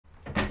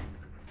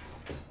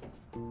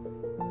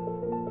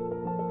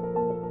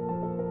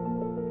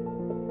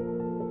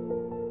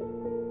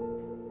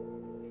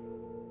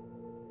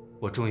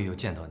我终于又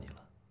见到你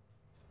了。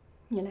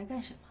你来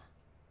干什么？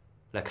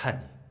来看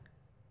你。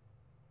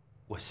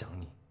我想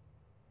你。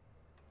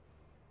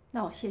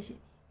那我谢谢你。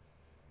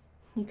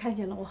你看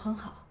见了我很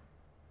好。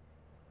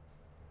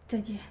再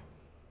见。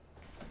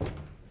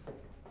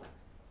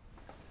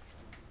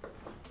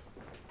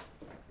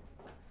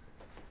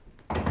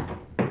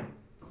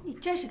你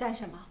这是干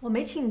什么？我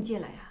没请你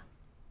进来呀。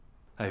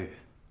艾雨，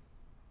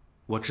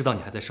我知道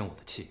你还在生我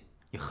的气，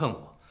你恨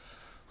我，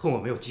恨我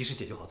没有及时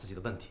解决好自己的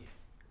问题。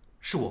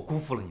 是我辜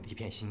负了你的一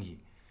片心意，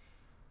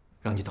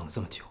让你等了这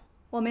么久。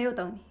我没有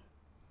等你，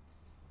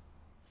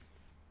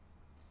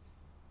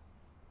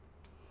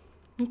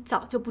你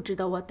早就不值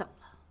得我等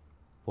了。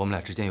我们俩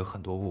之间有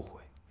很多误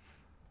会，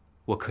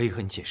我可以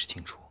和你解释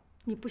清楚。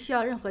你不需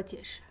要任何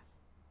解释，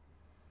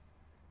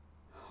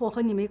我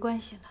和你没关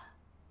系了。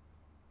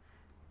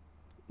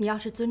你要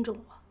是尊重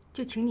我，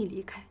就请你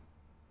离开。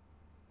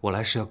我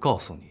来是要告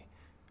诉你，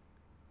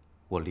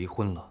我离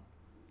婚了。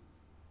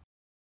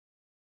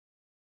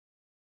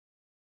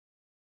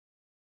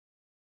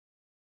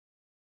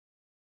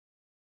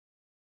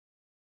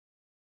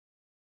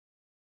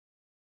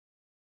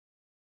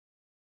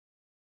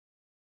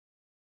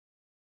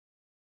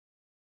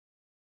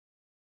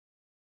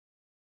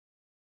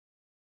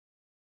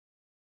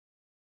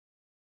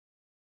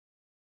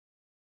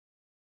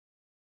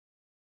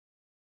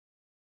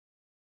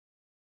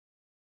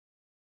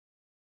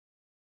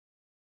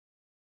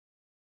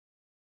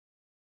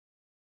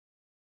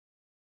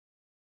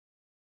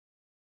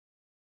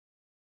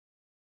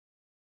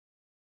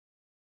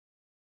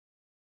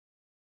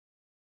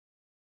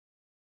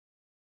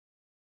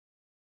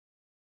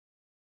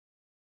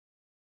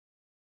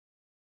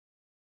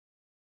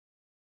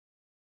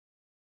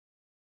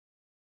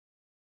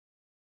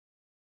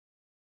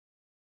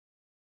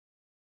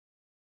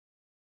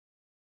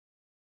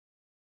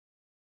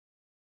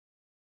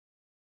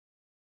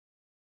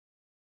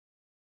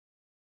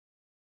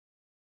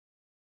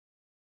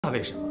 那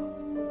为什么？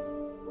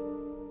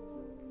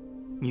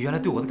你原来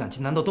对我的感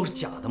情难道都是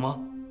假的吗？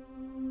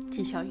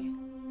季小雨，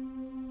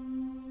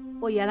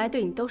我原来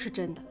对你都是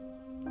真的，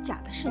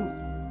假的是你。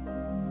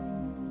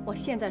我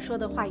现在说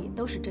的话也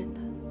都是真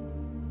的，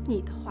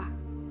你的话，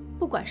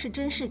不管是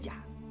真是假，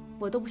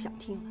我都不想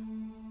听了。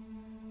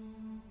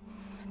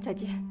再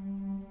见。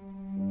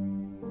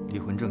离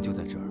婚证就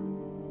在这儿，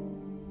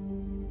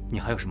你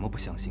还有什么不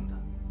相信的？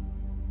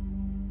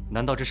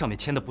难道这上面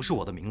签的不是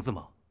我的名字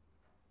吗？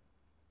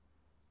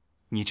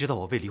 你知道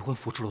我为离婚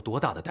付出了多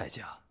大的代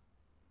价？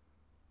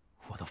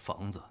我的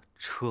房子、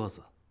车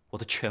子，我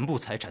的全部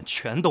财产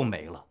全都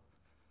没了。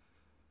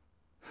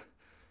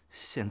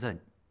现在，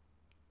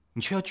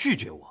你却要拒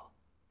绝我。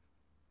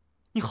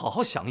你好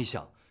好想一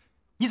想，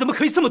你怎么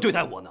可以这么对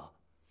待我呢？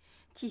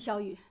季小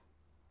雨，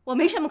我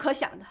没什么可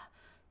想的，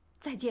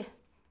再见。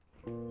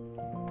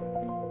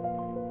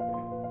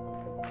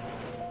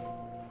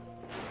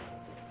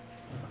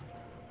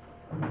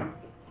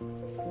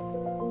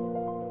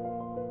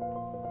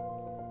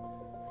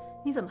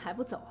你怎么还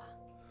不走啊？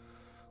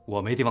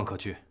我没地方可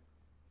去，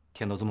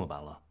天都这么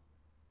晚了，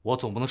我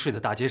总不能睡在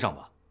大街上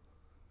吧？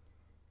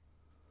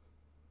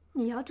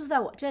你要住在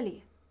我这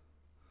里？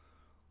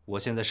我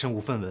现在身无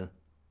分文，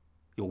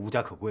又无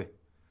家可归。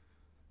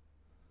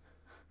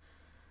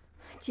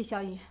季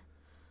小雨，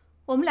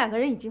我们两个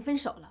人已经分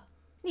手了，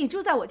你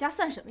住在我家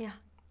算什么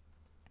呀？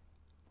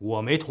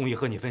我没同意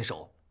和你分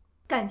手。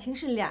感情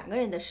是两个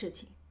人的事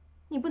情，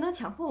你不能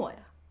强迫我呀。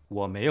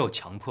我没有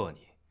强迫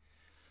你。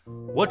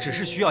 我只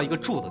是需要一个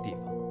住的地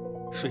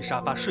方，睡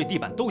沙发、睡地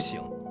板都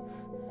行。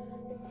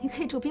你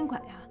可以住宾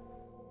馆呀，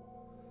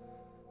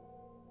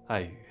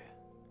艾雨。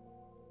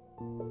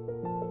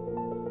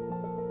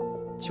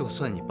就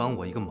算你帮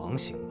我一个忙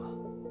行吗？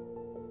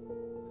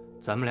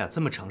咱们俩这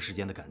么长时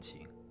间的感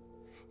情，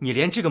你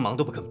连这个忙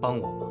都不肯帮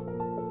我吗？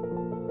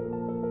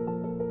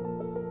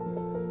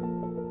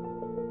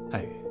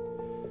艾雨，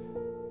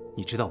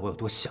你知道我有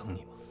多想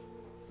你吗？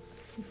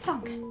你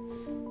放开，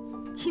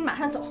请你马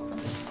上走。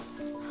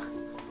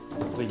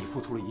 我为你付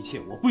出了一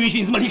切，我不允许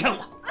你这么离开我。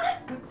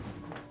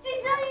季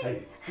小雨，艾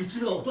雨，你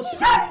知道我多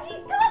想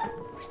你。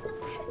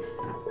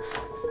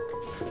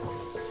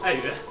艾雨，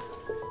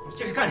你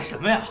这是干什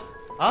么呀？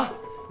啊！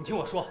你听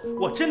我说，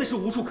我真的是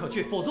无处可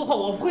去，否则的话，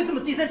我不会这么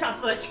低三下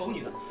四的来求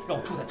你的。让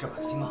我住在这儿吧，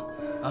行吗？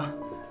啊！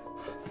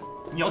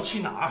你要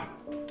去哪儿？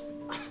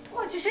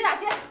我去水打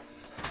街。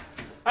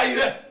艾雨，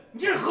你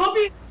这是何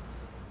必？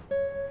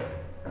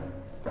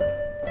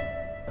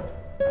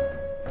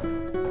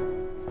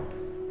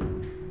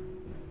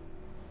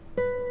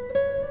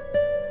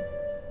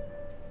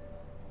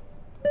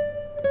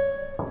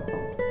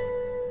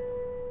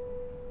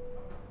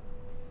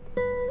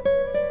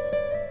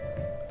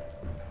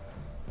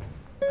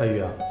 艾雨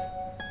啊，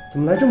怎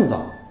么来这么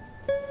早？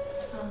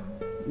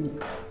你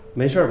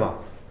没事吧？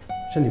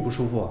身体不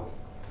舒服啊？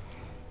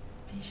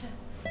没事。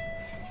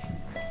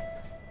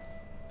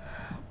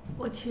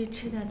我去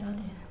吃点早点。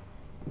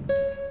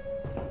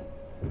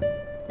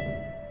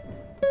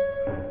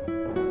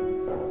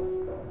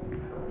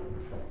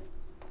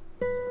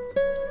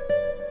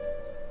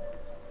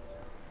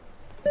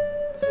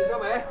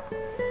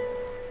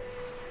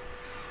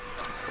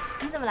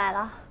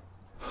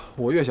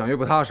我越想越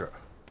不踏实。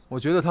我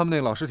觉得他们那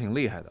个老师挺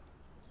厉害的，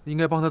应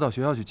该帮他到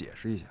学校去解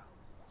释一下。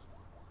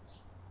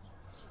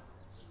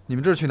你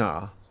们这是去哪儿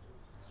啊？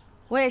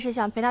我也是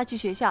想陪他去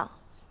学校。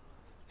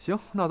行，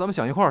那咱们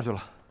想一块儿去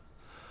了。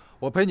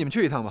我陪你们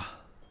去一趟吧。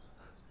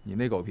你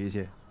那狗脾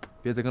气，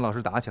别再跟老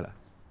师打起来。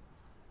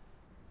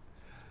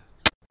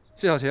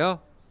谢小晴，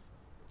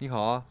你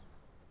好啊。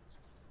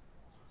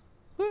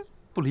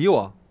不理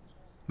我，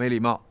没礼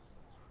貌。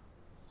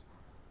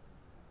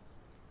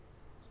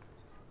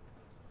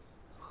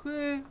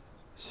嘿，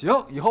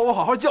行，以后我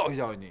好好教育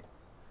教育你。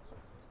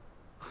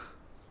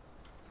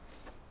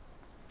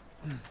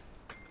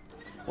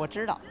我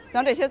知道，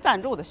像这些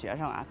赞助的学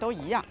生啊，都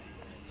一样，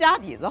家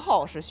底子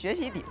厚是学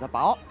习底子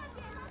薄，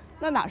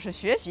那哪是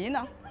学习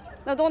呢？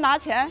那都拿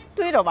钱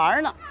堆着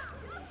玩呢。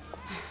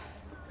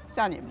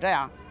像你们这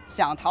样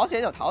想逃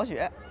学就逃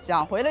学，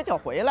想回来就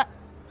回来，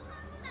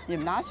你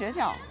们拿学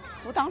校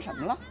不当什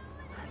么了？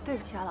对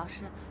不起啊，老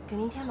师，给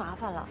您添麻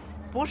烦了。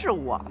不是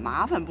我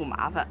麻烦不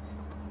麻烦，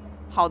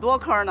好多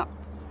科呢，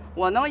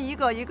我能一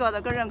个一个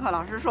的跟任课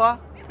老师说，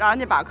让人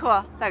家把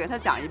课再给他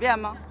讲一遍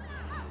吗？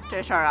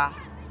这事儿啊，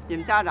你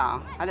们家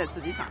长还得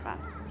自己想办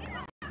法。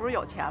不是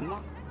有钱吗？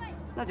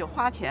那就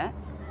花钱，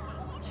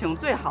请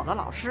最好的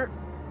老师，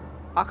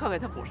把课给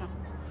他补上。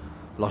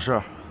老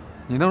师，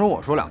你能容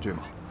我说两句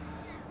吗？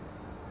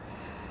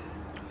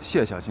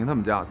谢小晴他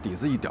们家底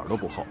子一点都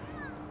不厚，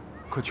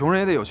可穷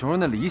人也得有穷人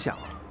的理想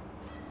啊。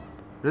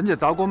人家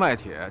砸锅卖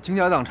铁、倾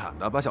家荡产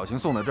的把小晴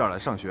送到这儿来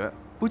上学，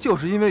不就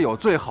是因为有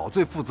最好、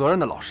最负责任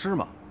的老师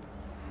吗？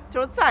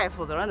就是再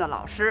负责任的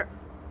老师，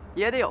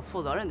也得有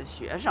负责任的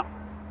学生，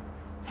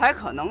才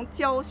可能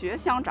教学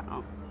相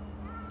长，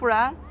不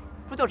然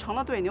不就成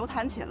了对牛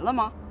弹琴了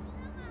吗？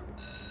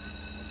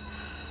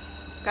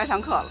该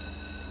上课了，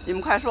你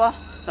们快说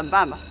怎么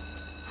办吧。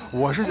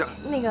我是想，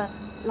那个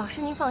老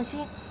师您放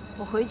心，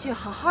我回去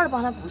好好的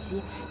帮他补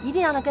习，一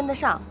定让他跟得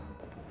上。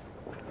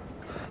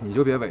你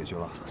就别委屈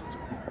了。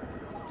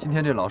今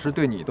天这老师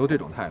对你都这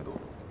种态度，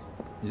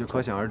你就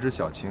可想而知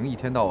小晴一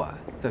天到晚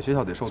在学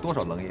校得受多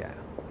少冷眼啊！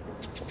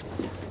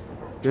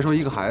别说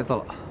一个孩子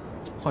了，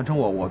换成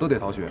我都得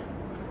逃学。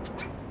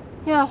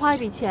又要花一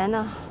笔钱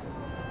呢，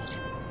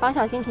帮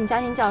小晴请家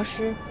庭教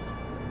师，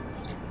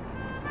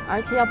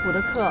而且要补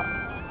的课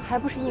还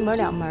不是一门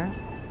两门。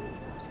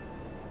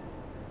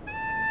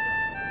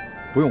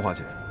不用花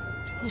钱。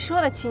你说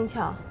的轻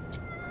巧，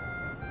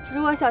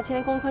如果小晴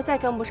的功课再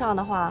跟不上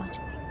的话，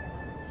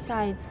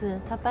下一次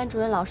她班主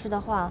任老师的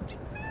话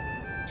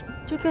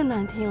就更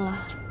难听了。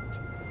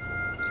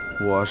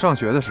我上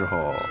学的时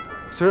候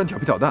虽然调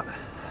皮捣蛋，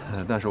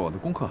但是我的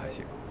功课还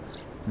行。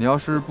你要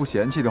是不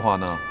嫌弃的话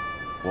呢，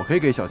我可以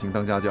给小晴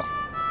当家教，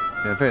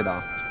免费的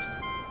啊。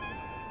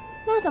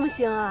那怎么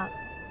行啊？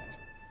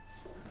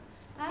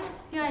哎，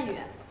丁爱雨，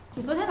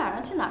你昨天晚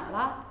上去哪儿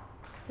了？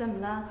怎么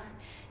了？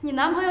你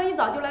男朋友一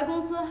早就来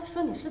公司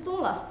说你失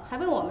踪了，还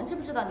问我们知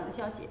不知道你的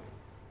消息。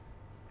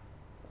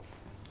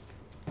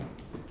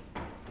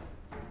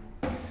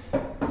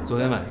昨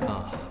天晚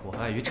上我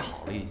和爱雨吵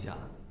了一架，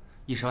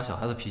一耍小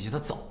孩子脾气，他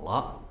走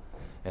了。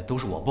哎，都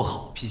是我不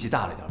好，脾气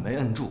大了点，没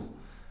摁住。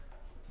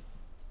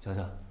瞧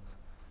瞧，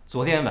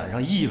昨天晚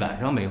上一晚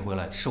上没回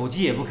来，手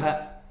机也不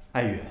开。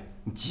爱雨，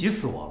你急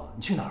死我了！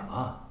你去哪儿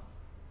了？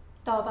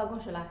到我办公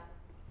室来。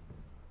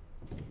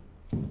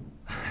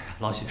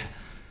老许，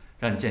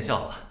让你见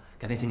笑了，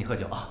改天请你喝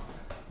酒啊。